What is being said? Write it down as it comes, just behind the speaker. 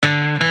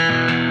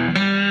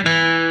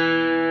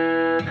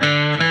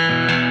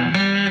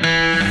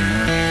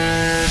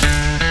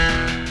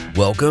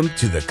Welcome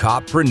to the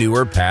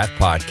Coppreneur Path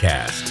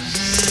Podcast.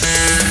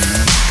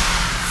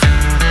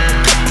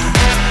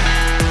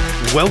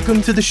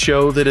 Welcome to the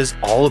show that is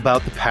all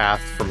about the path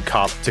from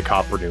cop to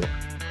Coppreneur.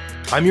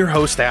 I'm your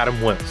host,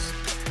 Adam Wills.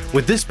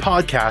 With this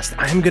podcast,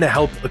 I am going to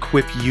help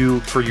equip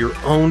you for your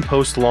own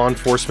post-law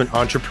enforcement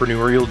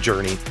entrepreneurial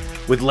journey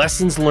with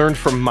lessons learned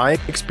from my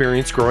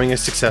experience growing a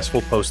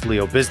successful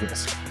post-Leo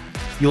business.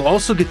 You'll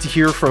also get to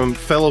hear from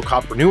fellow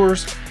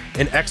Coppreneurs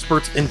and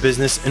experts in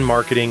business and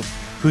marketing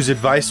whose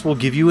advice will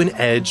give you an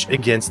edge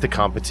against the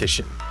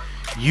competition.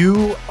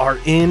 You are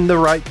in the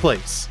right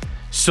place,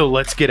 so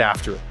let's get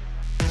after it.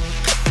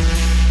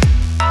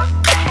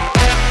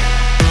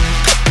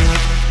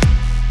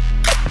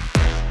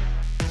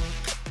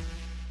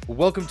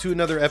 Welcome to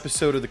another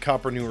episode of the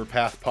Coppreneur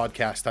Path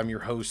Podcast. I'm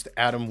your host,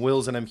 Adam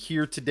Wills, and I'm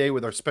here today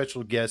with our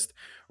special guest,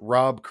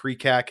 Rob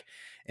Krekak.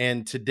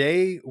 And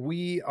today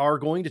we are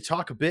going to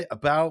talk a bit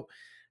about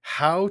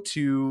how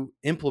to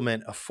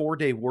implement a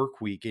 4-day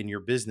work week in your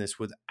business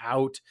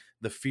without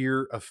the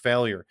fear of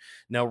failure.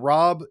 Now,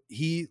 Rob,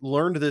 he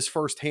learned this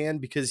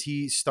firsthand because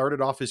he started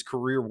off his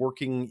career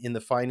working in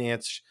the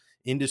finance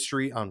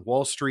industry on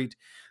Wall Street.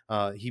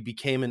 He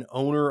became an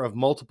owner of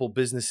multiple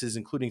businesses,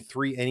 including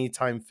 3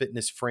 Anytime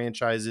Fitness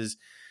franchises.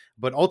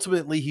 But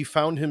ultimately, he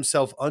found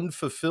himself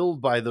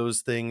unfulfilled by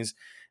those things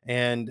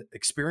and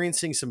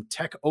experiencing some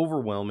tech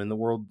overwhelm in the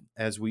world,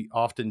 as we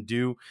often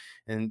do,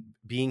 and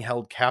being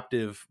held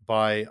captive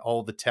by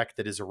all the tech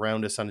that is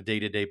around us on a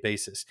day-to-day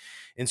basis.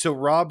 And so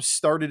Rob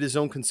started his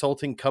own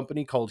consulting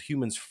company called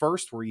Humans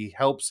First, where he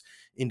helps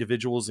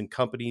individuals and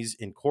companies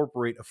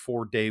incorporate a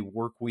 4-day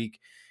work week.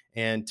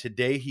 And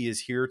today he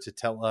is here to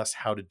tell us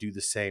how to do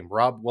the same.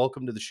 Rob,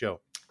 welcome to the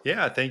show.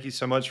 Yeah, thank you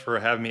so much for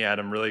having me,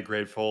 Adam. Really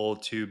grateful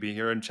to be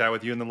here and chat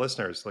with you and the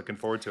listeners. Looking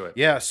forward to it.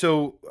 Yeah,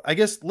 so I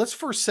guess let's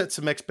first set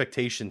some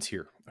expectations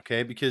here,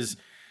 okay? Because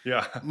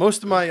Yeah.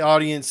 most of my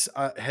audience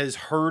has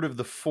heard of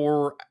the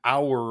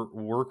 4-hour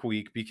work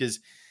week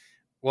because,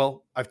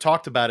 well, I've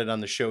talked about it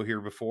on the show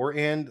here before,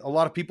 and a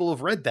lot of people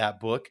have read that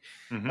book.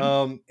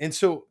 And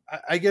so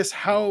I guess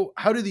how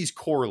do these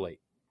correlate?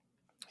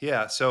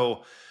 Yeah,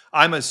 so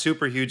I'm a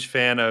super huge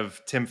fan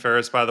of Tim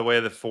Ferriss, by the way.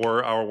 The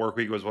 4-Hour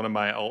Workweek was one of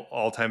my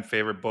all-time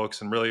favorite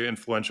books and really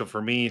influential for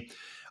me.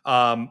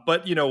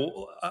 But,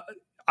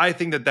 I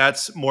think that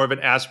that's more of an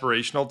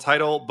aspirational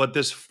title, but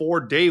this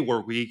 4-day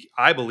work week,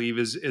 I believe,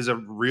 is a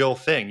real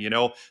thing.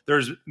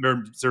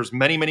 There's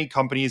many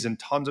companies and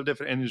tons of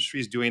different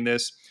industries doing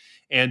this.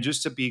 And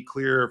just to be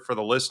clear for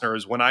the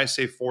listeners, when I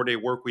say 4-day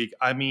work week,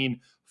 I mean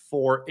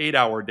 4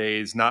 8-hour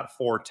days, not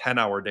 4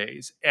 10-hour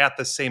days at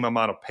the same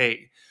amount of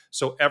pay.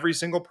 So every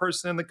single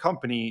person in the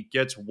company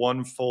gets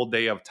 1 full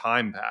day of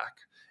time back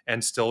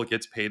and still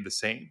gets paid the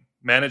same,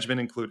 management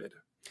included.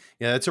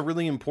 Yeah, that's a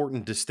really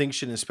important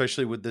distinction,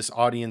 especially with this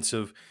audience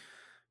of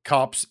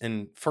cops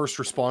and first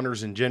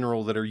responders in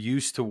general that are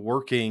used to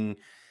working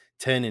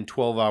 10 and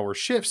 12-hour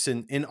shifts,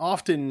 and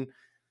often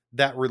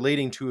that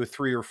relating to a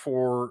 3 or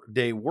 4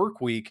 day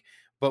work week.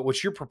 But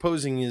what you're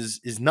proposing is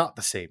not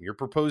the same. You're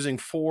proposing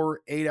 4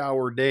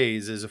 8-hour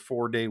days as a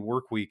 4-day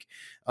work week.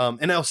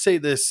 And I'll say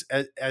this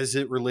as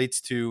it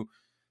relates to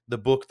the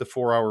book, The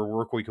 4-Hour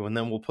Work Week, and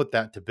then we'll put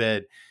that to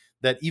bed,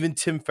 that even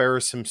Tim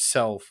Ferriss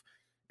himself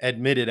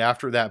admitted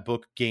after that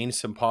book gained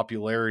some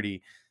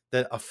popularity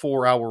that a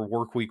 4-hour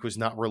work week was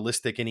not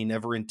realistic, and he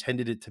never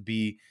intended it to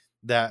be.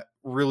 That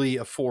really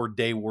a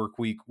 4-day work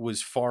week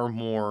was far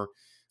more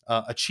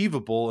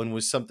achievable and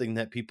was something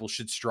that people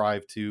should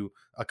strive to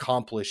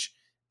accomplish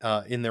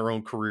in their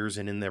own careers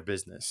and in their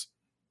business.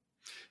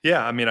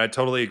 Yeah, I mean, I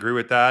totally agree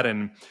with that.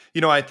 And,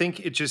 I think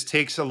it just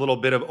takes a little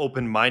bit of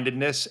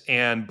open-mindedness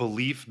and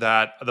belief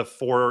that the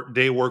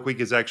 4-day work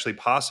week is actually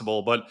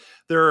possible. But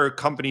there are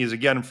companies,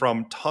 again,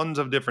 from tons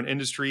of different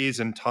industries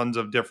and tons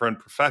of different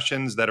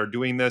professions that are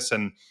doing this.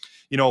 And,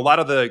 a lot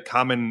of the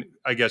common,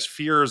 I guess,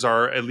 fears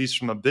are, at least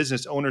from a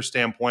business owner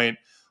standpoint,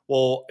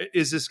 well,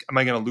 am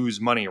I going to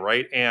lose money,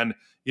 right? And,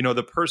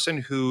 the person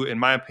who, in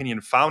my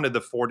opinion, founded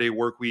the 4-day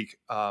work week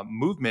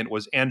movement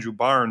was Andrew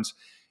Barnes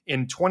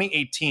in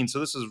 2018. So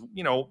this is,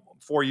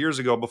 4 years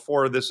ago,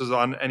 before this was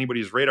on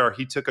anybody's radar.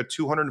 He took a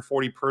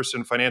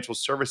 240-person financial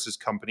services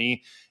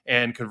company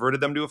and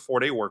converted them to a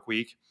 4-day work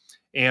week.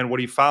 And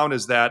what he found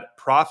is that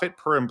profit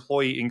per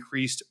employee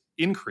increased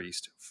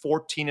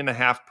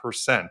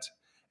 14.5%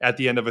 at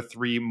the end of a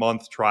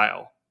 3-month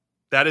trial.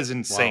 That is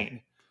insane. Wow.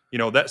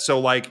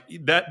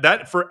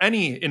 That for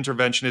any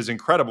intervention is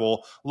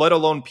incredible, let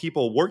alone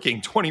people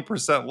working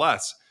 20%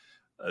 less.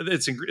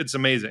 It's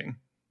amazing.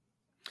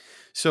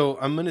 So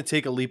I'm going to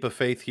take a leap of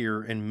faith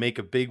here and make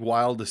a big,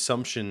 wild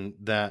assumption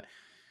that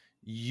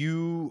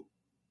you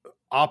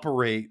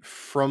operate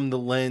from the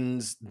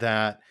lens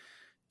that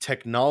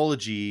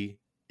technology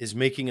is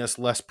making us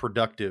less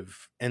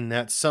productive, and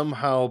that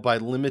somehow by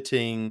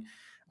limiting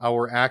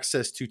our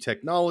access to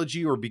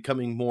technology or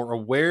becoming more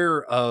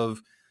aware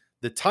of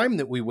the time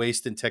that we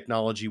waste in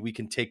technology, we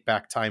can take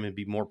back time and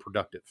be more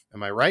productive.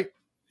 Am I right?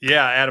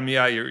 Yeah, Adam.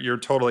 Yeah, you're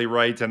totally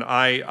right. And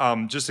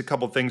I just a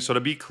couple things. So to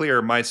be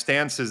clear, my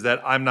stance is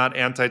that I'm not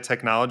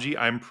anti-technology.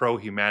 I'm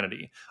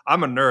pro-humanity.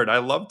 I'm a nerd. I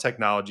love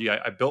technology.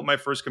 I built my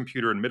first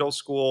computer in middle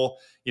school.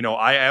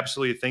 I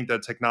absolutely think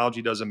that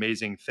technology does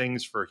amazing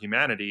things for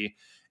humanity.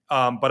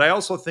 But I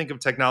also think of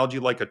technology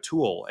like a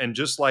tool, and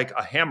just like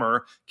a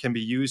hammer can be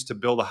used to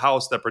build a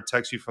house that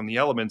protects you from the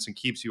elements and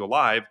keeps you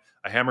alive,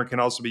 a hammer can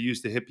also be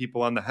used to hit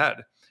people on the head.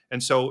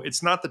 And so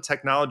it's not the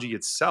technology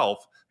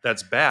itself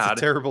that's It's a bad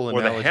terrible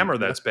or the analogy. hammer Yeah.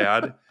 that's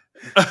bad,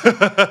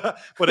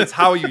 but it's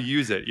how you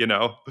use it.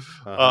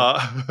 Uh-huh.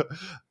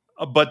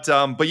 Uh,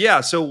 but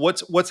yeah. So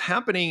what's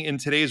happening in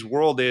today's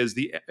world is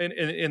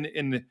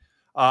in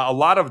a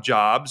lot of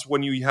jobs,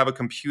 when you have a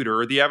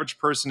computer, the average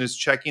person is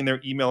checking their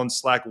email and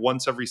Slack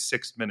once every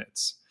 6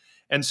 minutes.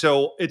 And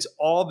so it's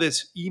all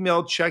this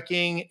email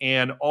checking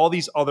and all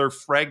these other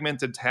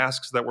fragmented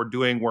tasks that we're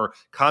doing. We're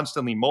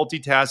constantly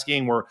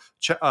multitasking. We're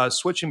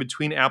switching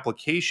between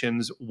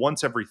applications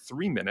once every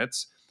 3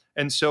 minutes.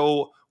 And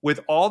so, with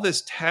all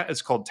this,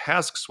 it's called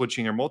task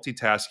switching or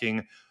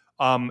multitasking.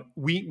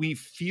 We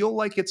feel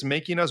like it's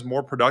making us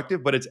more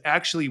productive, but it's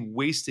actually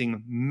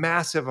wasting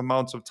massive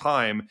amounts of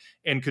time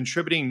and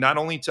contributing not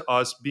only to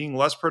us being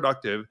less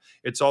productive,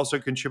 it's also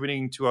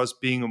contributing to us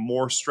being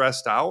more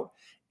stressed out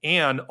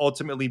and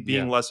ultimately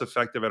being Yeah. less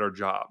effective at our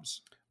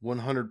jobs.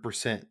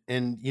 100%.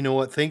 And you know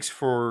what? Thanks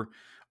for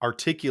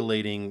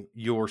articulating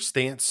your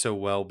stance so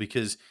well,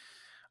 because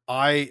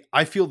I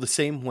feel the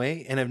same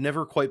way, and I've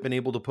never quite been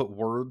able to put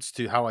words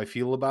to how I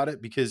feel about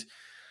it, because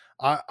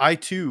I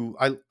too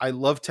I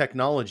love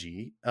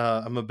technology.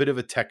 I'm a bit of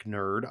a tech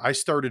nerd. I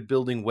started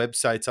building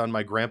websites on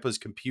my grandpa's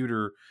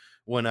computer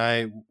when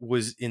I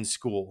was in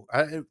school,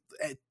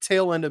 at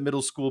tail end of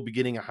middle school,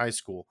 beginning of high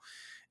school.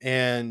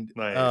 And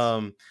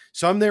Nice.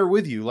 so I'm there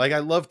with you. Like, I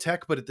love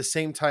tech, but at the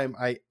same time,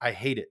 I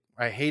hate it.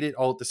 I hate it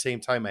all at the same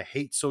time. I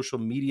hate social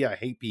media. I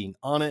hate being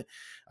on it.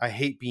 I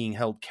hate being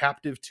held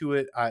captive to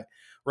it.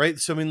 Right.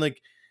 So I mean, like,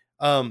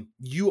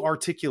 you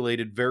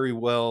articulated very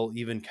well,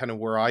 even kind of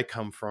where I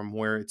come from,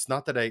 where it's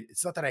not that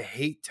I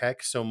hate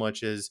tech so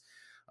much as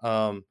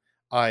um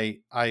I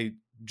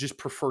just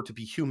prefer to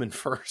be human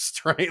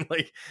first, right?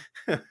 Like,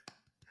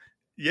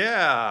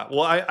 Yeah.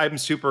 Well, I'm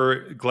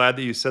super glad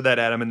that you said that,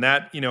 Adam. And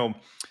that,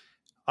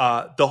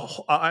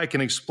 I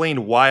can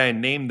explain why I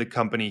named the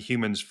company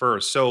Humans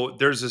First. So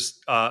there's this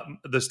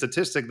the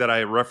statistic that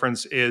I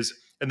reference is,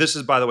 and this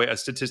is by the way a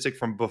statistic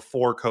from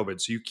before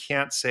COVID. So you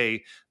can't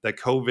say that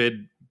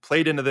COVID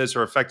played into this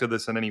or affected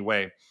this in any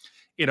way.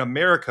 In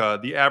America,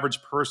 the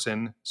average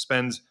person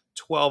spends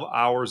 12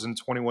 hours and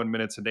 21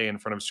 minutes a day in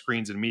front of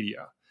screens and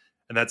media.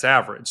 And that's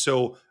average.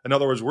 So, in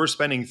other words, we're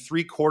spending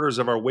 3/4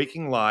 of our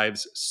waking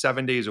lives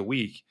 7 days a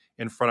week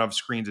in front of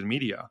screens and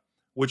media,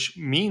 which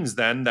means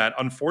then that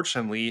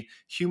unfortunately,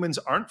 humans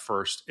aren't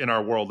first in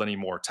our world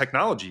anymore.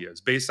 Technology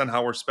is based on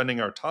how we're spending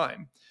our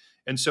time.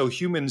 And so,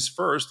 Humans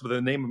First,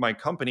 the name of my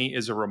company,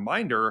 is a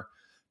reminder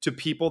to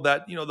people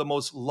that the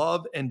most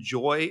love and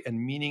joy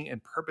and meaning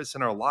and purpose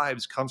in our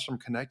lives comes from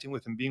connecting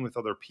with and being with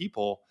other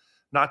people,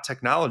 not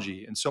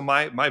technology. And so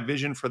my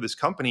vision for this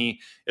company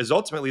is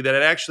ultimately that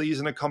it actually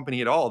isn't a company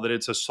at all, that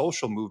it's a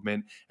social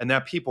movement, and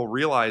that people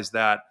realize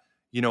that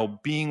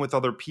being with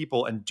other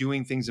people and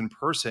doing things in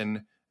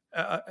person,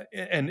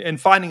 and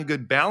finding a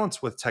good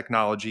balance with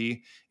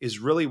technology is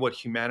really what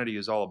humanity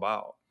is all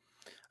about.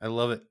 I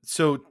love it.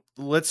 So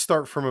let's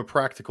start from a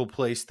practical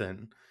place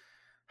then.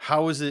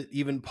 How is it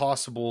even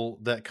possible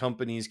that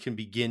companies can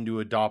begin to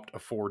adopt a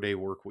 4-day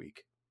work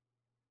week?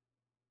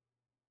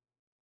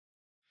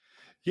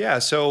 Yeah,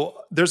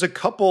 so there's a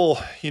couple,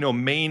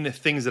 main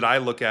things that I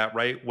look at,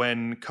 right?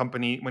 When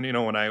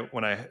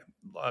I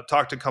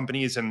talk to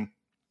companies, and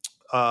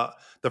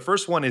the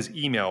first one is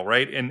email,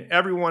 right? And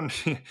everyone,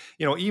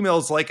 email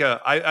is like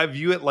I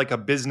view it like a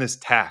business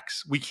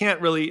tax. We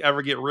can't really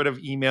ever get rid of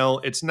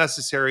email. It's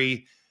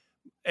necessary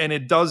and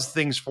it does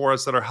things for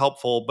us that are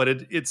helpful, but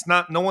it's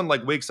not, no one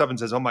like wakes up and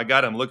says, oh my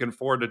god, I'm looking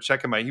forward to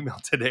checking my email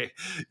today.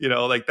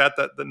 Like that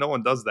no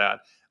one does that.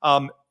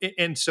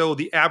 And so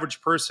the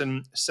average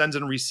person sends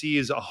and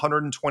receives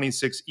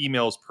 126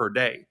 emails per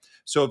day.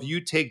 So if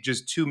you take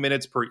just 2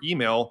 minutes per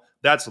email,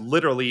 that's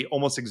literally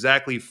almost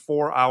exactly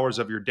 4 hours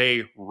of your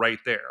day right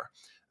there.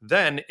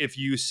 Then, if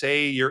you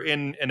say you're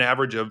in an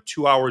average of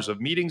 2 hours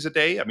of meetings a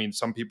day, I mean,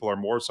 some people are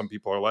more, some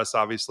people are less,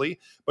 obviously,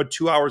 but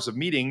 2 hours of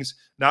meetings,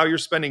 now you're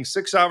spending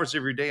 6 hours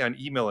of your day on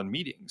email and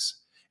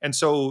meetings. And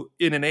so,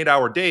 in an 8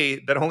 hour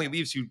day, that only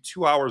leaves you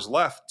 2 hours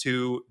left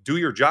to do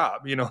your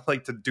job,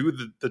 like to do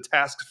the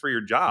tasks for your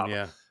job,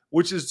 Yeah.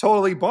 which is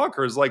totally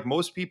bonkers. Like,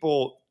 most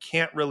people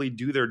can't really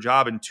do their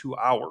job in 2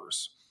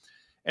 hours.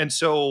 And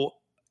so,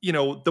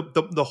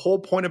 the whole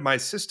point of my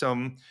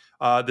system,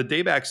 the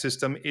dayback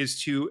system, is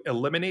to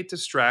eliminate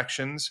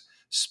distractions,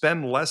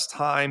 spend less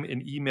time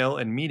in email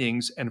and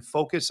meetings, and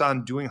focus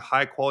on doing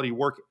high quality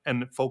work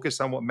and focus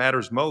on what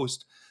matters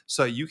most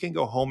so you can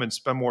go home and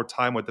spend more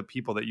time with the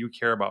people that you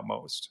care about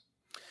most.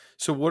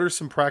 So what are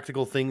some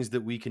practical things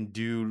that we can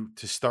do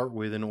to start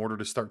with in order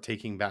to start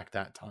taking back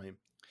that time?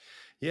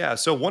 Yeah.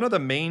 So one of the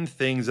main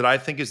things that I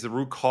think is the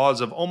root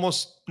cause of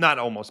not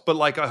almost, but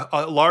like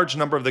a large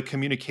number of the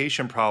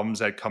communication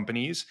problems at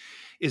companies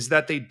is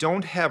that they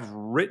don't have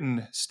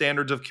written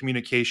standards of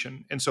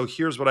communication. And so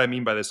here's what I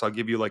mean by this. I'll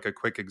give you like a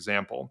quick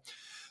example.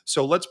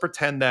 So let's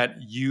pretend that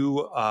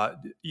you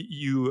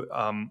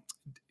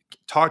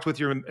talked with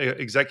your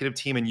executive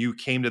team and you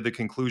came to the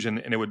conclusion,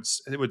 and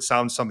it would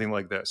sound something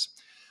like this.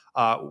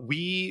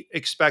 We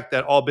expect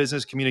that all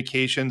business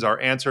communications are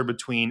answered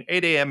between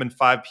 8 a.m. and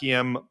 5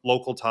 p.m.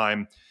 local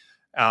time,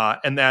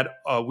 and that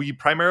we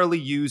primarily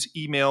use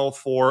email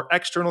for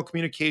external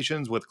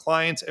communications with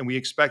clients, and we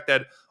expect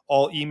that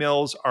all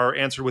emails are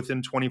answered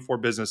within 24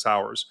 business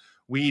hours.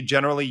 We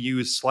generally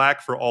use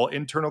Slack for all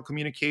internal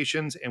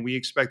communications, and we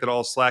expect that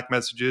all Slack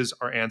messages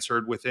are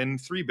answered within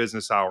 3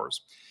 business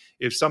hours.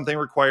 If something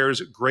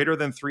requires greater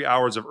than 3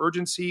 hours of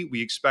urgency,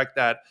 we expect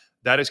that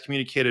that is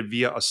communicated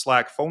via a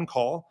Slack phone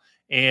call,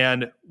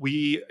 and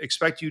we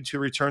expect you to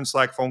return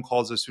Slack phone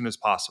calls as soon as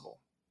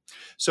possible.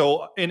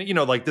 So, and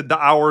like the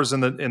hours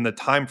and the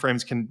time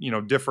frames can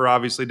differ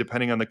obviously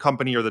depending on the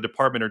company or the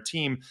department or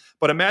team.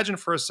 But imagine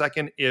for a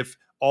second if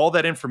all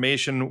that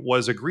information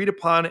was agreed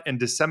upon and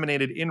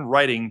disseminated in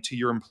writing to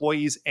your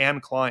employees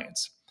and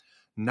clients.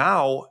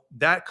 Now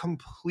that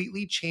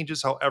completely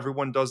changes how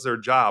everyone does their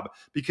job,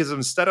 because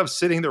instead of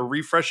sitting there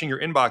refreshing your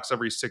inbox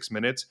every 6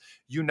 minutes,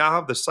 you now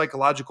have the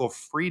psychological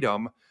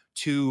freedom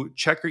to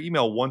check your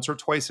email once or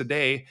twice a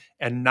day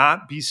and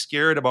not be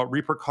scared about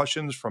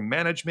repercussions from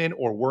management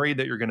or worried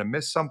that you're going to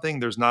miss something.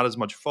 There's not as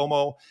much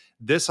FOMO.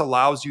 This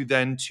allows you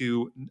then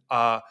to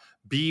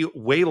be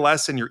way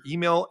less in your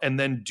email and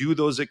then do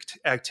those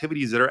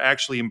activities that are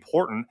actually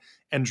important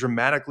and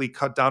dramatically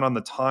cut down on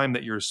the time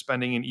that you're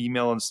spending in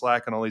email and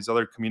Slack and all these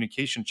other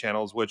communication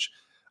channels, which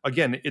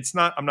again,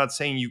 I'm not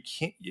saying you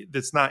can't,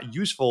 that's not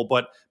useful,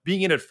 but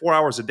being in it 4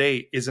 hours a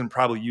day isn't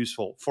probably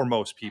useful for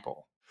most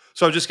people.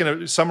 So I'm just going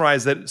to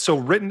summarize that.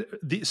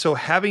 So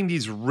having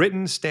these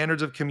written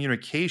standards of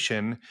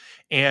communication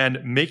and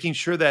making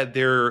sure that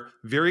they're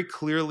very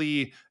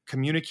clearly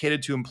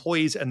communicated to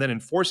employees and then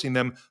enforcing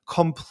them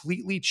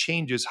completely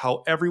changes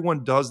how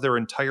everyone does their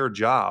entire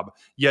job.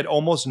 Yet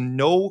almost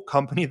no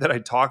company that I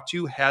talk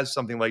to has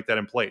something like that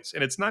in place.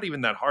 And it's not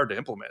even that hard to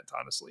implement,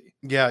 honestly.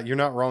 Yeah, you're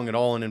not wrong at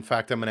all. And in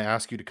fact, I'm going to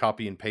ask you to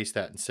copy and paste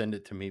that and send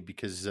it to me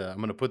because I'm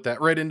going to put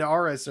that right into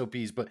our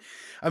SOPs. But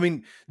I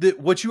mean,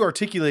 what you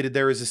articulated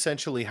there is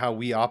essentially how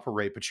we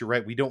operate. But you're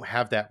right, we don't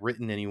have that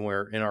written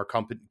anywhere in our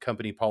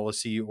company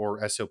policy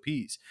or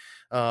SOPs.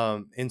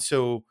 And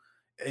so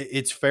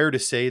it's fair to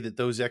say that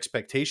those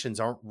expectations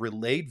aren't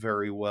relayed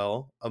very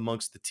well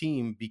amongst the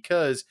team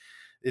because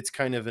it's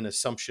kind of an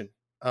assumption.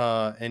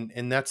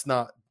 And that's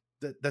not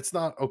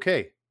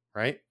okay,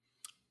 right?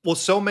 Well,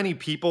 so many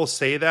people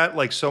say that,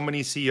 like so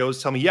many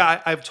CEOs tell me,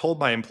 yeah, I've told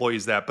my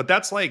employees that. But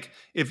that's like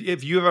if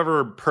you've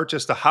ever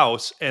purchased a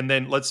house and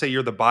then let's say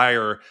you're the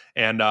buyer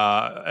and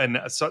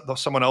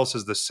someone else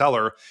is the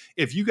seller.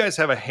 If you guys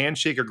have a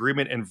handshake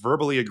agreement and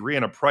verbally agree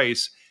on a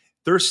price,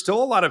 there's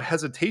still a lot of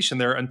hesitation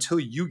there until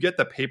you get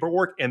the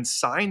paperwork and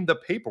sign the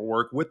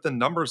paperwork with the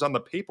numbers on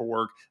the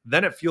paperwork.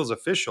 Then it feels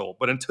official.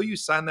 But until you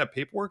sign that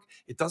paperwork,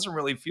 it doesn't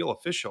really feel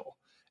official.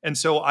 And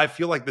so I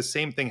feel like the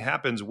same thing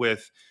happens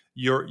with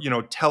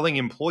telling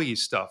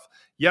employees stuff.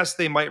 Yes,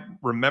 they might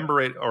remember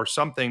it or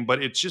something,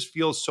 but it just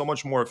feels so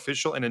much more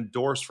official and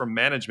endorsed from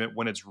management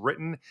when it's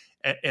written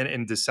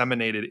and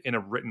disseminated in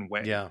a written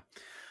way. Yeah.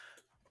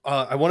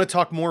 I want to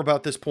talk more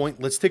about this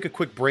point. Let's take a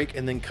quick break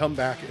and then come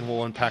back and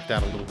we'll unpack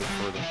that a little bit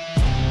further.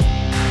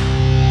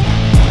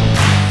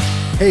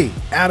 Hey,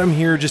 Adam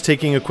here, just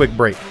taking a quick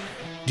break.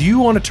 Do you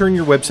want to turn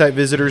your website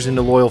visitors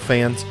into loyal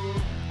fans?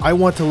 I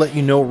want to let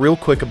you know real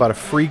quick about a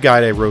free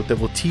guide I wrote that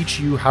will teach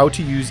you how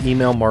to use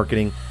email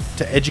marketing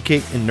to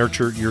educate and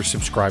nurture your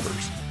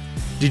subscribers.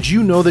 Did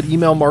you know that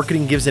email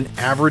marketing gives an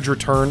average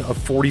return of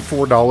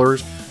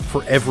 $44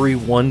 for every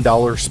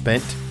 $1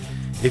 spent?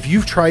 If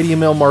you've tried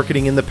email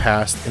marketing in the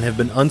past and have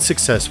been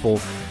unsuccessful,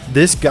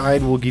 this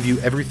guide will give you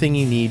everything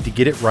you need to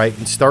get it right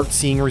and start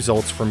seeing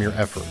results from your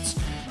efforts.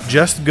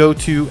 Just go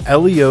to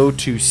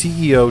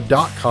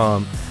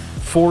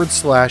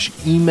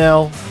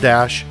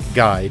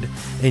leo2ceo.com/email-guide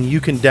and you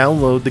can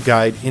download the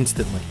guide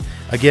instantly.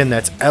 Again,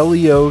 that's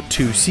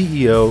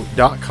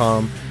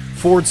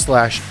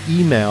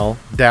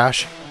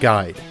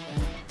leo2ceo.com/email-guide.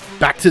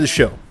 Back to the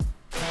show.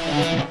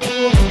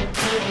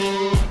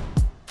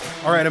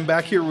 All right, I'm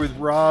back here with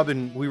Rob,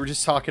 and we were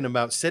just talking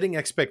about setting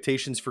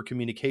expectations for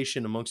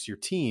communication amongst your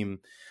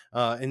team.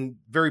 And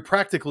very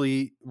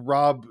practically,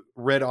 Rob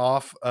read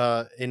off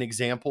an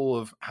example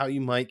of how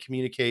you might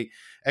communicate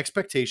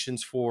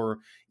expectations for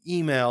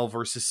email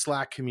versus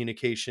Slack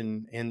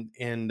communication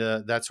and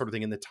that sort of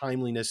thing, and the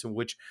timeliness in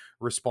which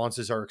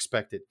responses are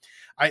expected.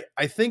 I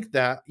think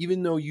that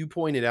even though you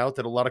pointed out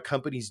that a lot of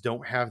companies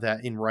don't have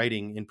that in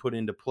writing and put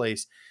into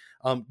place,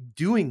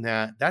 doing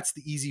that's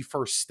the easy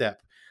first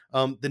step.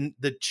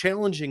 The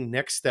challenging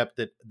next step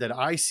that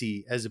I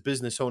see as a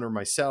business owner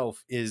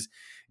myself is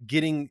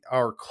getting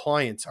our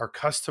clients, our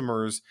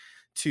customers,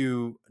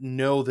 to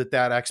know that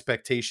that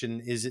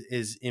expectation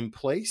is in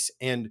place,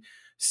 and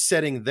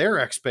setting their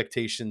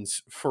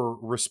expectations for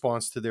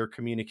response to their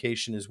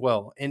communication as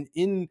well. And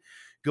in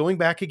going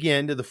back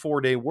again to the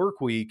 4-day work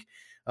week,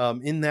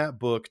 in that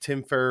book,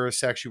 Tim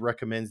Ferriss actually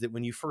recommends that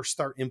when you first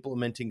start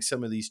implementing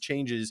some of these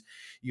changes,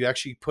 you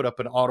actually put up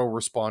an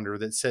autoresponder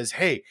that says,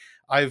 "Hey,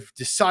 I've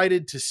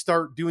decided to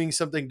start doing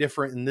something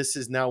different, and this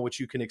is now what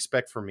you can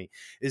expect from me."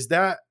 Is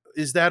that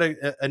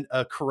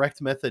a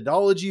correct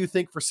methodology, you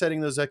think, for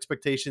setting those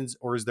expectations,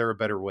 or is there a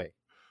better way?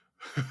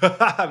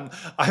 I'm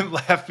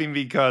laughing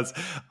because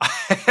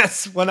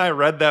when I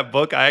read that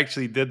book, I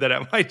actually did that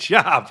at my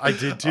job. I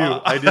did too.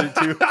 I did it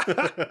too.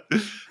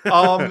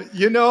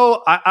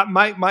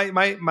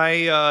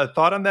 My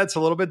thought on that's a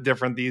little bit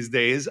different these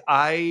days.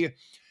 Uh,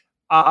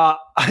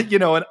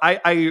 and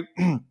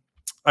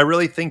I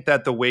really think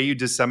that the way you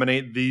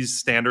disseminate these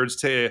standards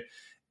to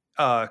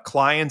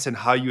clients and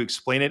how you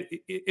explain it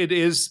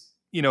is,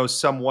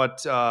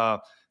 somewhat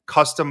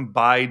custom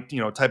by,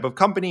 type of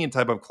company and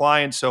type of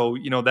client. So,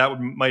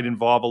 might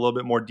involve a little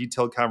bit more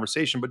detailed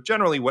conversation. But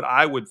generally, what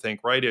I would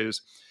think, right,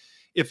 is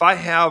if I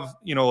have,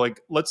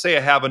 like, let's say I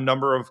have a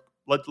number of,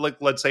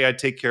 let's say I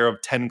take care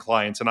of 10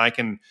 clients and I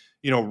can,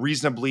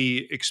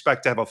 reasonably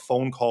expect to have a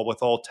phone call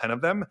with all 10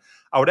 of them.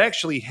 I would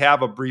actually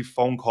have a brief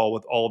phone call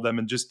with all of them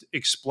and just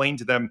explain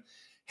to them,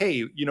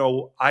 hey,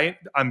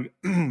 I'm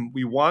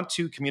we want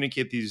to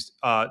communicate these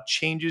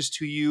changes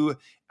to you,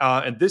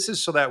 and this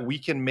is so that we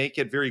can make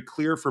it very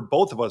clear for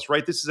both of us,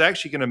 right? This is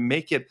actually going to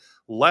make it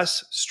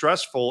less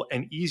stressful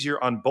and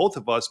easier on both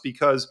of us,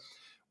 because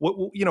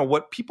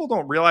what people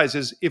don't realize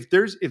is if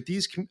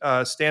these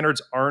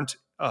standards aren't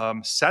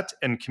set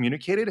and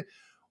communicated,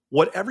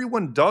 what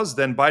everyone does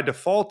then by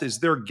default is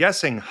they're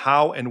guessing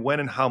how and when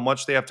and how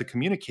much they have to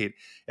communicate.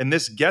 And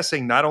this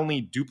guessing not only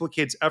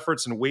duplicates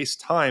efforts and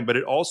wastes time, but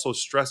it also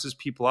stresses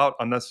people out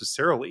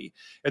unnecessarily.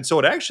 And so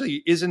it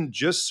actually isn't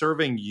just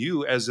serving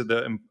you as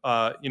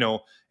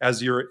as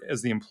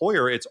the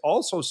employer, it's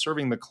also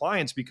serving the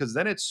clients, because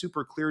then it's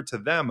super clear to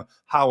them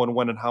how and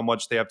when and how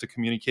much they have to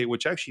communicate,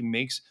 which actually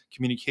makes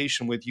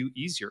communication with you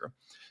easier.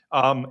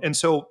 And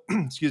so,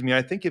 excuse me,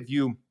 I think if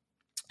you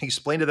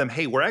explain to them,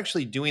 hey, we're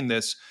actually doing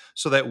this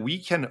so that we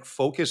can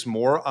focus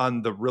more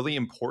on the really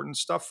important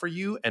stuff for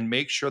you and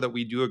make sure that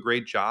we do a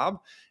great job.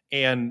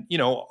 And,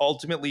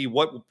 ultimately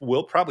what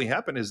will probably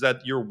happen is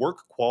that your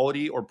work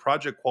quality or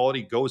project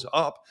quality goes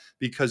up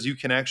because you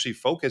can actually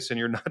focus and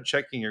you're not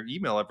checking your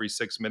email every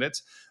 6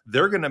 minutes.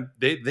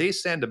 They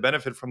stand to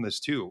benefit from this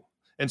too.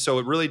 And so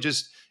it really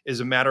just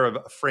is a matter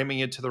of framing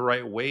it to the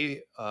right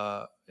way,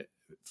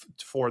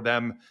 for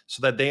them,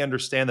 so that they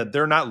understand that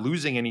they're not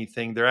losing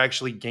anything. They're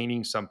actually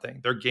gaining something.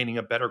 They're gaining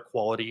a better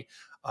quality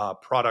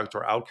product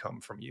or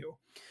outcome from you.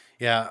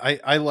 Yeah,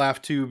 I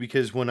laugh too,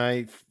 because when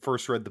I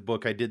first read the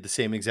book, I did the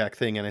same exact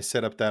thing, and I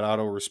set up that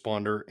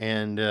autoresponder,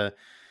 and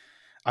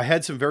I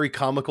had some very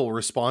comical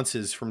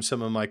responses from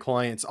some of my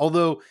clients,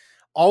 although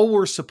all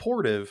were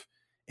supportive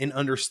and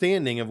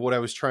understanding of what I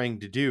was trying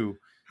to do.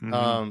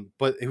 Mhm.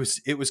 But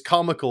it was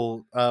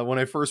comical when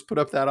I first put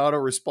up that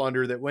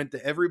autoresponder that went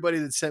to everybody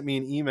that sent me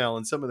an email,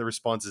 and some of the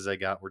responses I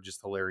got were just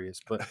hilarious.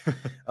 But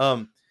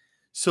um,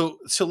 so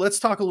let's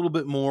talk a little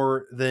bit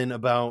more then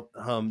about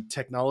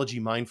technology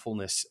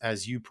mindfulness,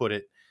 as you put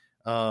it.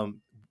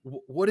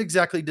 What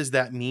exactly does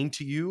that mean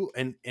to you,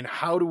 and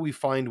how do we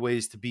find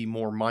ways to be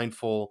more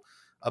mindful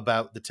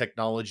about the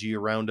technology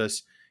around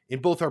us in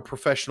both our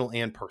professional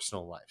and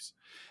personal lives?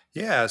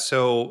 Yeah.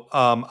 So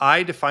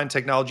I define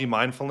technology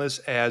mindfulness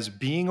as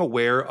being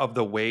aware of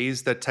the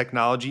ways that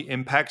technology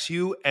impacts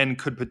you and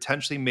could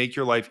potentially make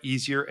your life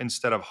easier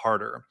instead of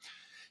harder.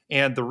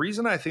 And the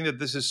reason I think that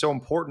this is so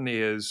important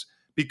is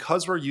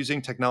because we're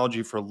using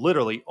technology for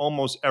literally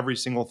almost every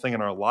single thing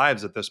in our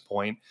lives at this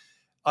point.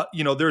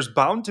 There's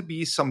bound to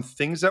be some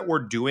things that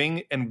we're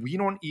doing and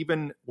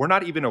we're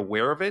not even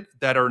aware of it,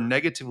 that are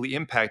negatively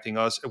impacting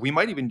us. We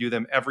might even do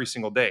them every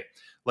single day.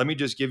 Let me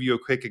just give you a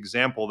quick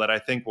example that I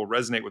think will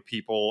resonate with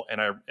people, and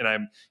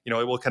it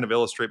will kind of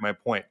illustrate my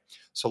point.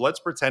 So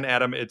let's pretend,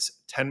 Adam, it's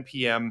 10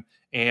 p.m.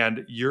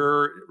 and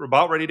you're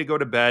about ready to go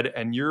to bed,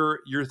 and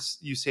you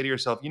say to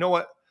yourself, you know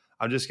what?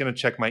 I'm just going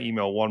to check my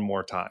email one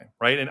more time,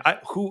 right? And I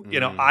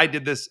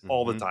did this Mm-hmm.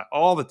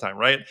 all the time,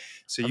 right?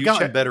 So I've you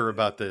gotten check. better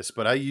about this,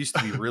 but I used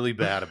to be really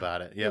bad about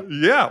it. Yep.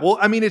 Yeah. Well,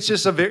 I mean, it's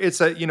just it's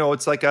like you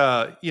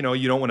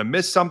don't want to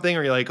miss something,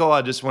 or you're like, oh,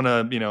 I just want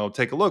to,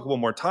 take a look one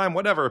more time,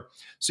 whatever.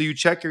 So you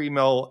check your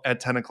email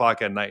at 10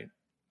 o'clock at night.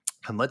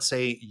 And let's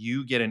say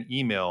you get an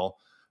email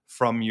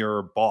from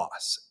your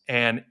boss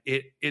and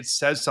it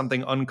says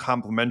something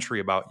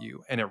uncomplimentary about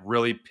you and it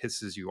really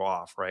pisses you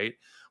off, right?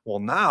 Well,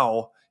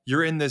 now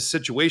you're in this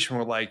situation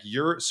where like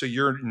your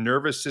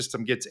nervous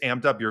system gets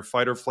amped up, your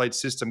fight or flight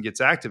system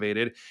gets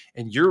activated,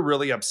 and you're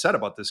really upset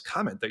about this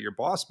comment that your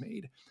boss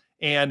made.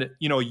 And,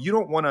 you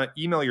don't want to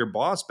email your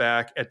boss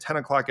back at 10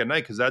 o'clock at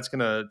night because that's going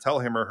to tell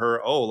him or her,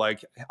 oh,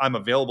 like I'm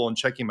available and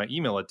checking my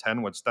email at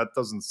 10, which that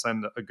doesn't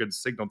send a good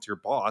signal to your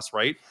boss,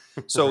 right?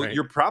 So Right.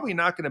 you're probably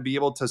not going to be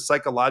able to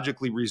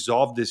psychologically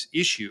resolve this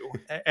issue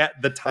at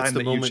the That's time the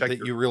that you moment check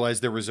that you realize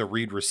there was a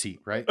read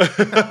receipt, right?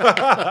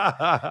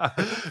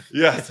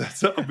 Yes,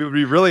 that would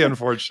be really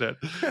unfortunate.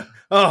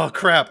 Oh,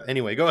 crap.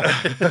 Anyway, go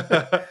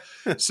ahead.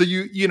 So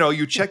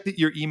you check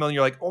your email and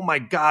you're like, oh my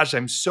gosh,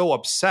 I'm so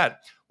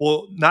upset.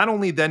 Well, not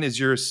only then is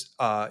your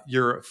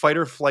fight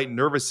or flight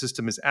nervous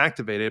system is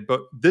activated,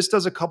 but this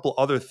does a couple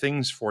other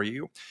things for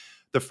you.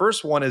 The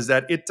first one is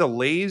that it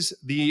delays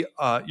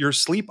your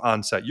sleep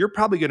onset. You're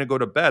probably going to go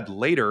to bed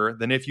later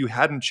than if you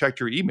hadn't checked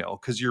your email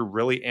because you're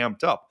really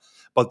amped up.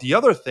 But the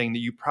other thing that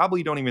you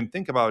probably don't even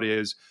think about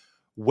is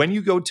when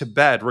you go to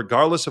bed,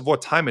 regardless of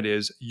what time it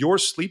is, your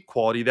sleep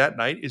quality that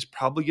night is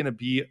probably going to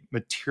be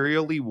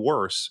materially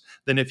worse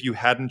than if you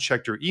hadn't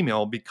checked your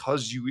email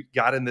because you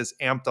got in this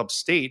amped up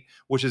state,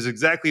 which is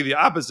exactly the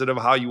opposite of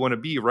how you want to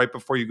be right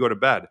before you go to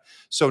bed.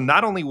 So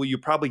not only will you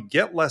probably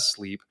get less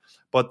sleep,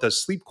 but the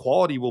sleep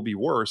quality will be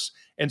worse.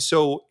 And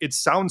so it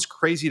sounds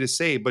crazy to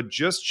say, but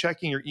just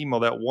checking your email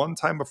that one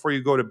time before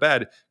you go to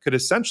bed could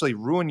essentially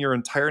ruin your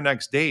entire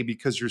next day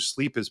because your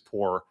sleep is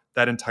poor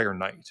that entire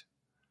night.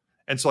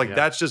 And so Yeah.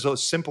 that's just a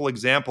simple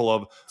example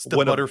of It's the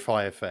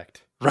butterfly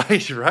effect.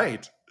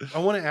 Right. I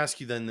want to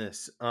ask you then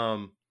this.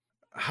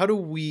 How do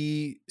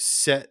we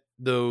set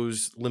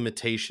those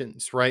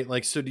limitations, right?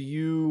 Like, so do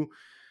you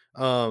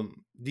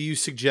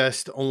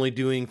suggest only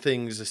doing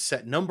things a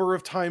set number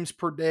of times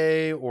per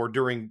day or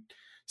during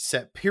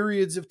set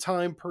periods of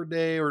time per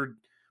day, or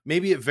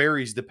maybe it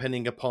varies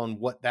depending upon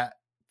what that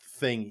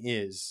thing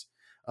is?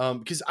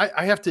 Because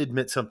I have to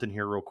admit something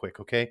here real quick.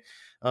 Okay.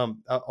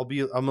 I'm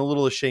a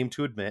little ashamed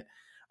to admit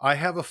I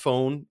have a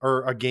phone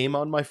or a game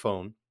on my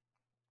phone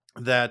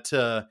that,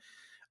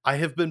 I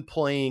have been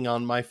playing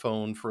on my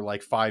phone for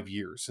like 5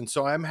 years. And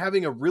so I'm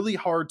having a really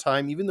hard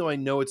time, even though I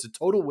know it's a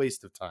total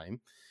waste of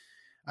time.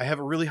 I have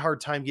a really hard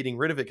time getting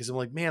rid of it because I'm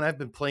like, man, I've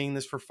been playing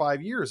this for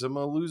 5 years. I'm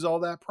going to lose all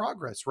that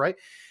progress, right?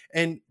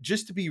 And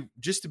just to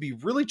be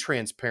really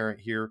transparent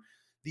here,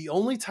 the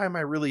only time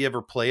I really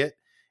ever play it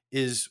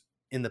is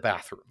in the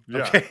bathroom.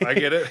 Yeah, Okay. I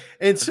get it.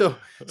 And so,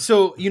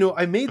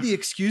 I made the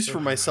excuse for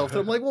myself that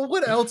I'm like, well,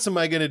 what else am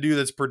I going to do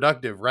that's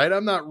productive, right?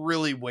 I'm not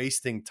really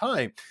wasting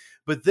time.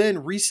 But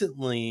then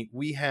recently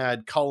we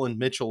had Colin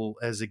Mitchell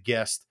as a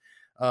guest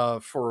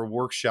for a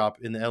workshop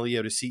in the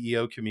LEO to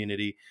CEO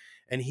community.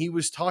 And he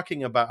was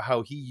talking about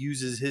how he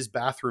uses his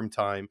bathroom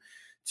time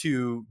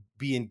to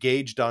be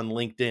engaged on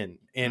LinkedIn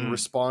and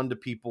respond to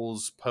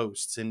people's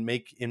posts and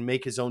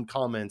make his own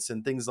comments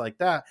and things like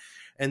that.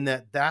 And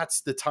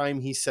that's the time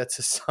he sets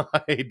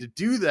aside to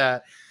do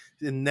that.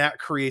 And that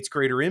creates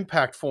greater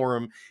impact for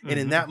him. And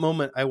in that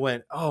moment I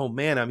went, oh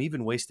man, I'm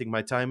even wasting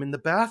my time in the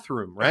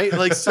bathroom. Right.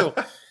 Like, so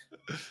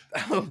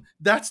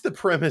that's the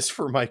premise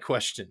for my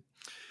question.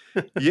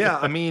 Yeah.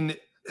 I mean,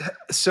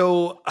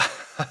 so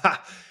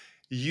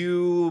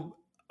you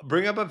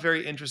bring up a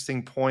very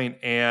interesting point,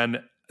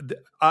 and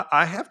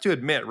I have to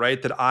admit,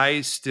 right, that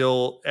I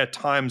still at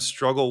times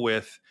struggle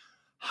with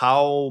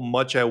how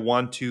much I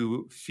want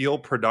to feel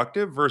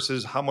productive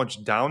versus how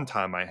much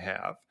downtime I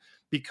have, Right.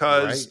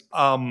 because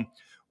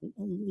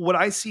what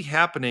I see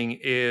happening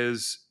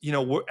is,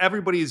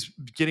 everybody's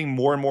getting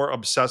more and more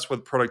obsessed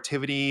with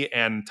productivity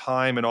and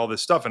time and all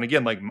this stuff. And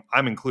again, like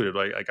I'm included,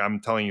 like I'm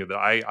telling you that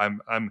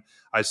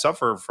I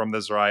suffer from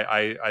this, or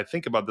I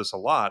think about this a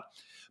lot.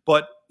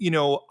 But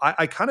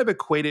I kind of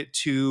equate it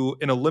to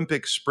an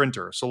Olympic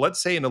sprinter. So let's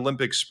say an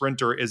Olympic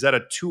sprinter is at a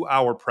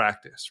 2-hour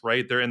practice,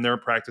 right? They're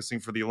practicing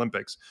for the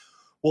Olympics.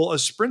 Well, a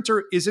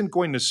sprinter isn't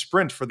going to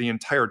sprint for the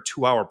entire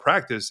 2-hour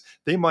practice.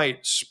 They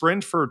might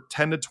sprint for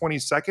 10 to 20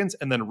 seconds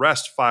and then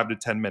rest 5 to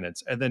 10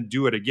 minutes and then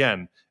do it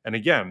again and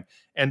again.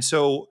 And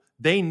so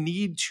they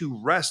need to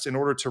rest in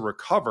order to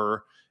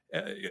recover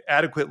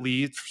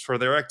adequately for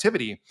their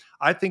activity.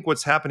 I think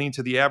what's happening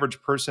to the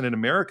average person in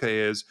America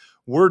is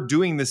we're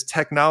doing this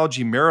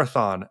technology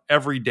marathon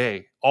every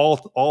day,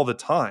 all the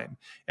time.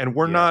 And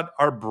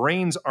our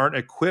brains aren't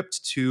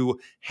equipped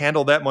to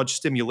handle that much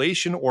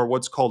stimulation or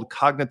what's called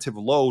cognitive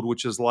load,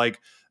 which is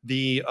like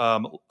the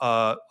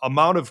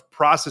amount of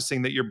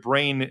processing that your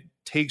brain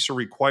takes or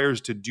requires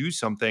to do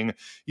something.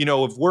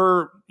 If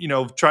we're,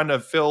 trying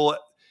to fill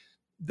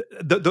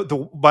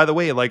by the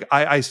way, like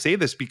I say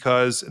this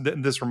because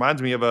this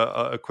reminds me of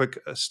a quick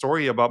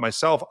story about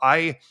myself.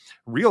 I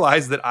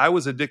realized that I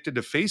was addicted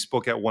to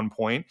Facebook at one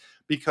point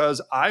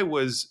because I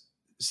was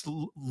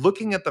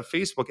looking at the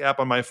Facebook app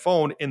on my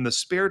phone in the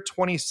spare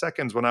 20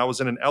 seconds when I was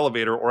in an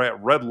elevator or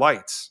at red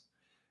lights.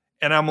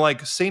 And I'm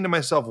like saying to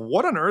myself,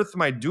 what on earth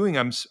am I doing?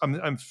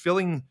 I'm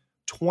filling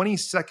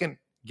 20-second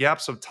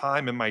gaps of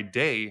time in my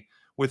day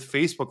with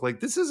Facebook. Like,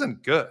 this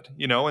isn't good,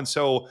 And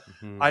so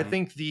I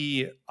think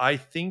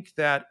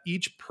that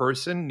each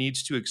person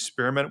needs to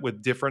experiment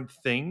with different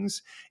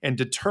things and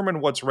determine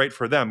what's right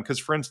for them. Because,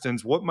 for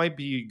instance, what might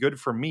be good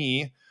for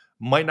me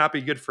might not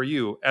be good for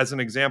you. As an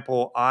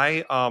example,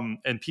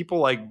 and people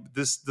like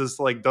this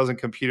like doesn't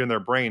compute in their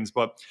brains,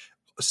 but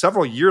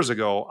several years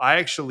ago, I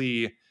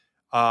actually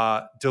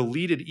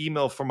deleted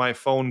email from my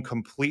phone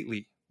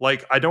completely.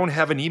 Like I don't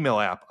have an email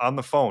app on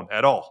the phone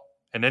at all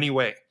in any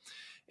way.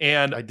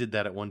 And I did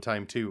that at one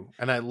time too,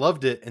 and I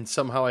loved it, and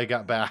somehow I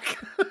got back.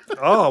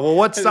 oh, well,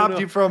 what I don't stopped know.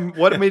 you from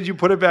what made you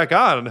put it back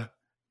on?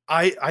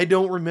 I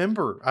don't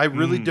remember. I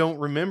really Mm. don't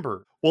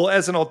remember. Well,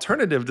 as an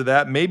alternative to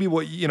that, maybe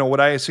what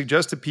I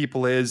suggest to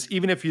people is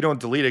even if you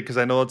don't delete it, because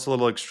I know it's a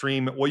little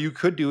extreme, what you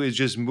could do is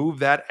just move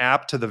that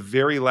app to the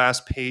very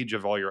last page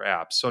of all your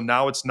apps. So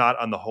now it's not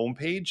on the home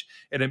page,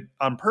 and it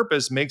on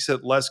purpose makes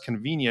it less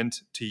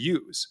convenient to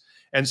use.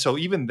 And so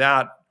even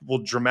that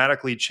will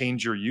dramatically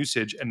change your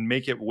usage and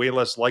make it way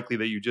less likely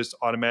that you just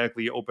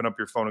automatically open up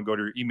your phone and go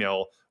to your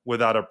email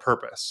without a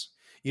purpose.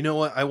 You know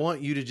what? I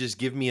want you to just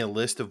give me a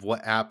list of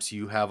what apps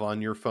you have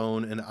on your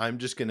phone, and I'm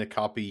just going to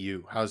copy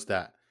you. How's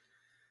that?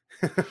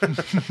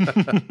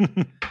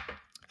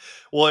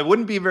 Well, it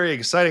wouldn't be very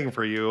exciting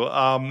for you.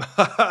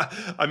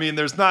 I mean,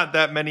 there's not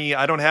that many.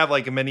 I don't have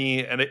like many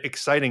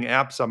exciting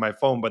apps on my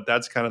phone, but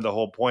that's kind of the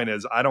whole point.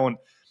 Is I don't.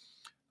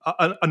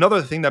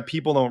 Another thing that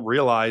people don't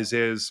realize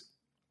is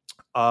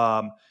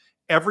um,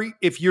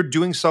 if you're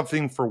doing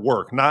something for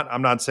work.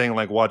 I'm not saying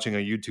like watching a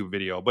YouTube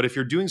video, but if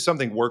you're doing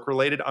something work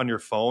related on your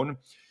phone,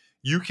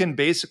 you can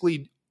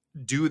basically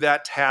do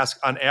that task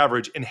on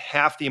average in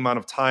half the amount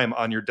of time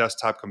on your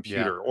desktop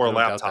computer or I don't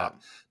doubt that.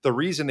 laptop. The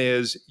reason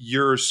is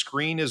your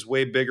screen is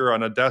way bigger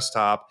on a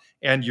desktop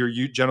and you're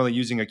generally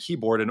using a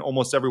keyboard, and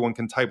almost everyone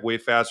can type way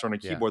faster on a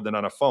Yeah. keyboard than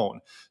on a phone.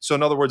 So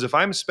in other words, if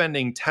I'm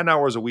spending 10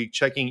 hours a week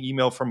checking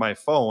email from my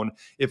phone,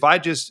 if I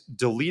just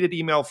deleted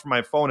email from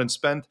my phone and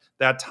spent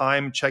that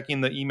time checking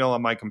the email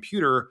on my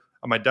computer,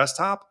 on my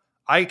desktop,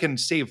 I can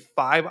save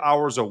 5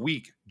 hours a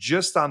week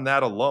just on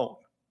that alone.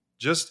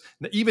 Just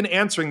even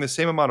answering the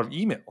same amount of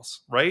emails,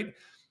 right?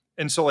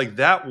 And so like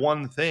that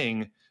one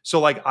thing, so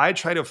like I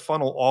try to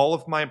funnel all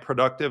of my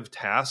productive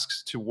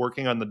tasks to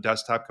working on the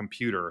desktop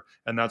computer,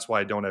 and that's why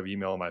I don't have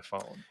email on my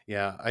phone.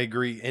 Yeah, I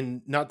agree.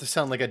 And not to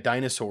sound like a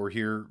dinosaur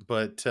here,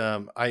 but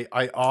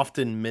I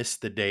often miss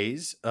the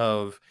days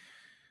of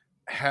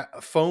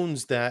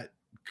phones that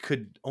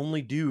could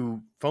only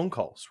do phone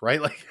calls,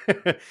 right? Like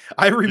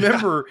I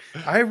remember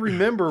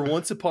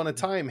once upon a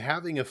time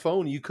having a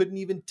phone you couldn't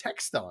even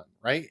text on,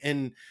 right?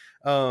 And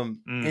I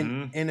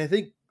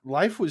think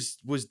life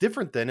was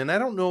different then. And I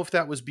don't know if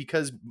that was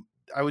because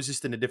I was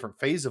just in a different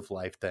phase of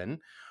life then,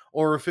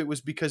 or if it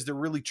was because there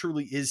really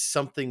truly is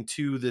something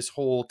to this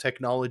whole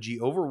technology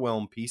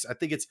overwhelm piece. I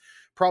think it's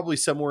probably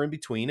somewhere in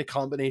between, a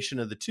combination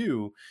of the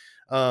two.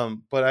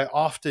 But I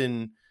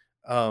often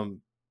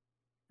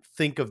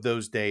think of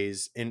those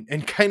days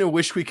and kind of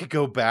wish we could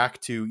go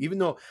back to, even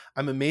though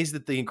I'm amazed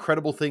at the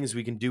incredible things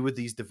we can do with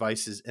these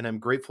devices and I'm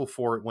grateful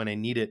for it when I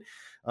need it.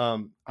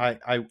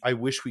 I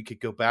wish we could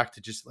go back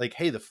to just like,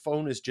 hey, the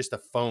phone is just a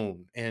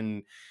phone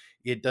and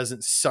it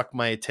doesn't suck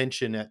my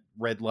attention at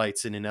red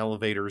lights and in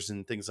elevators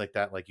and things like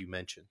that, like you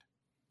mentioned.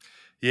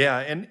 Yeah,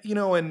 and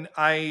and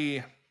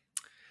I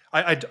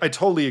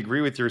totally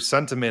agree with your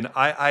sentiment.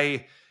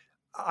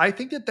 I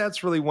think that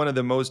that's really one of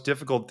the most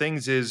difficult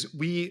things is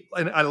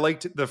and I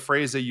liked the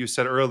phrase that you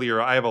said earlier.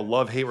 I have a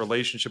love-hate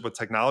relationship with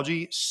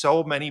technology.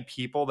 So many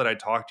people that I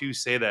talk to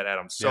say that,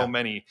 Adam, so Yeah.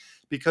 many,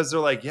 because they're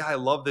like, yeah, I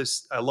love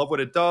this. I love what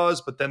it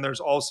does. But then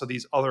there's also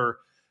these other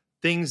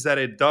things that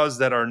it does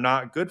that are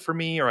not good for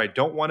me or I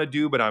don't want to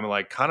do, but I'm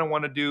like kind of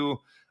want to do.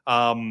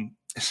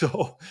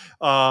 So,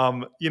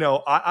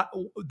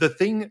 the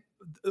thing,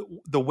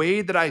 the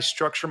way that I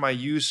structure my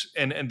use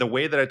and the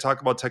way that I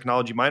talk about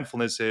technology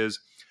mindfulness is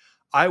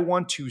I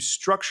want to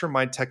structure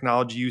my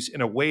technology use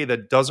in a way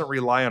that doesn't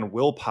rely on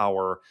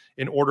willpower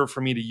in order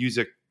for me to use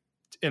it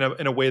in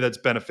a way that's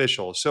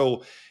beneficial.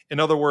 So, in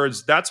other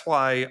words, that's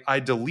why I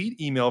delete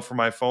email from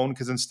my phone,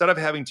 because instead of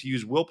having to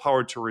use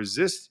willpower to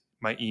resist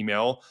my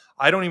email,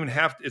 I don't even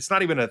have to, it's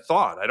not even a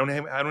thought. I don't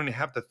even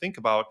have to think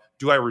about,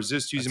 do I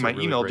resist using That's a my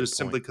really email, great just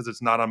simply point. because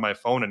it's not on my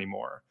phone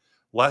anymore.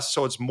 Less,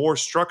 so it's more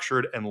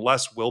structured and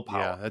less Yeah,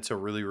 willpower, that's a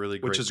really, really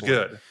which great is point.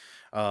 good.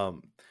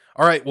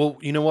 All right. Well,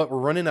 you know what? We're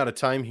running out of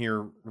time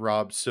here,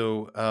 Rob.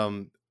 So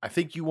I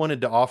think you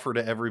wanted to offer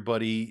to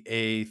everybody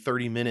a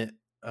 30-minute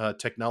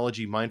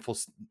technology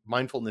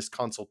mindfulness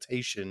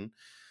consultation.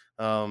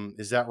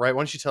 Is that right? Why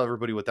don't you tell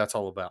everybody what that's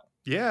all about?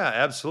 Yeah,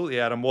 absolutely,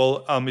 Adam.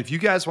 Well, if you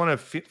guys want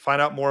to find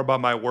out more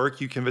about my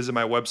work, you can visit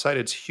my website.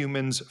 It's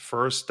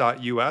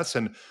humansfirst.us.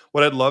 And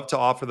what I'd love to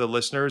offer the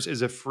listeners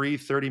is a free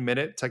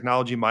 30-minute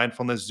technology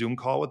mindfulness Zoom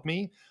call with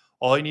me.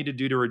 All you need to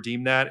do to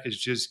redeem that is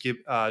just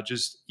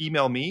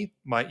email me.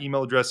 My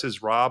email address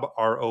is rob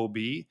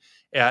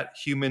at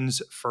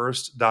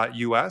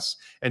humansfirst.us,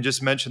 and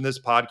just mention this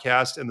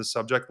podcast in the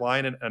subject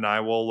line, and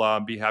I will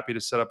be happy to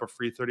set up a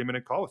free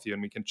 30-minute call with you,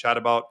 and we can chat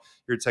about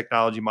your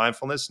technology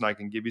mindfulness, and I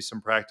can give you some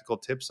practical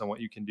tips on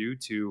what you can do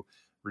to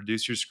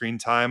reduce your screen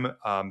time,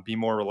 be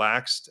more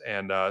relaxed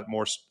and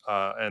more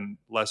and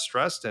less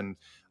stressed, and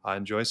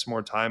enjoy some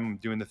more time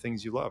doing the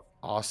things you love.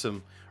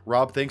 Awesome.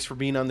 Rob, thanks for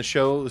being on the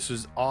show. This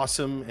was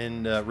awesome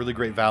and really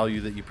great value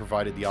that you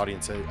provided the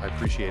audience. I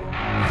appreciate it.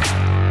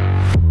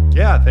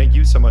 Yeah, thank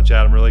you so much,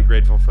 Adam. Really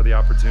grateful for the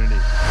opportunity.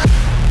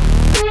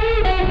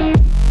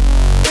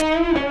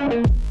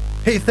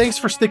 Hey, thanks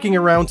for sticking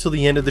around till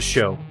the end of the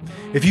show.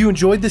 If you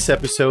enjoyed this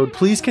episode,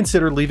 please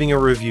consider leaving a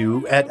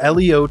review at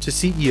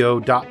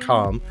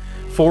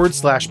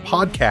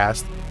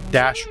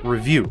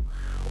leo2ceo.com/podcast-review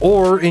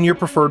or in your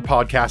preferred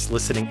podcast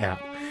listening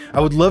app. I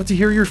would love to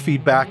hear your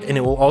feedback, and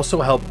it will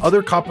also help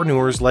other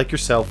copreneurs like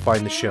yourself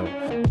find the show.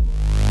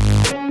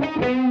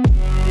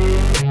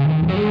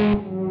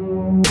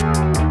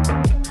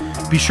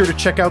 Be sure to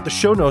check out the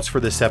show notes for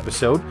this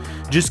episode.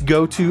 Just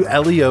go to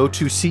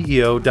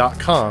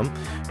leo2ceo.com,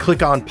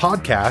 click on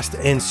podcast,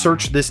 and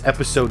search this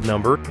episode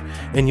number,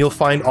 and you'll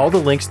find all the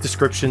links,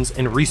 descriptions,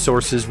 and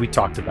resources we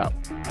talked about.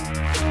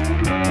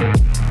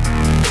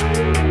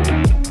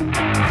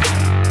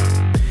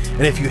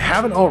 And if you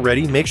haven't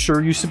already, make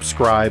sure you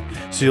subscribe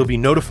so you'll be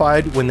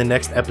notified when the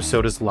next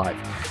episode is live.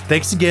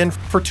 Thanks again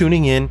for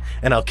tuning in,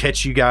 and I'll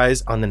catch you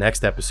guys on the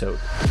next episode.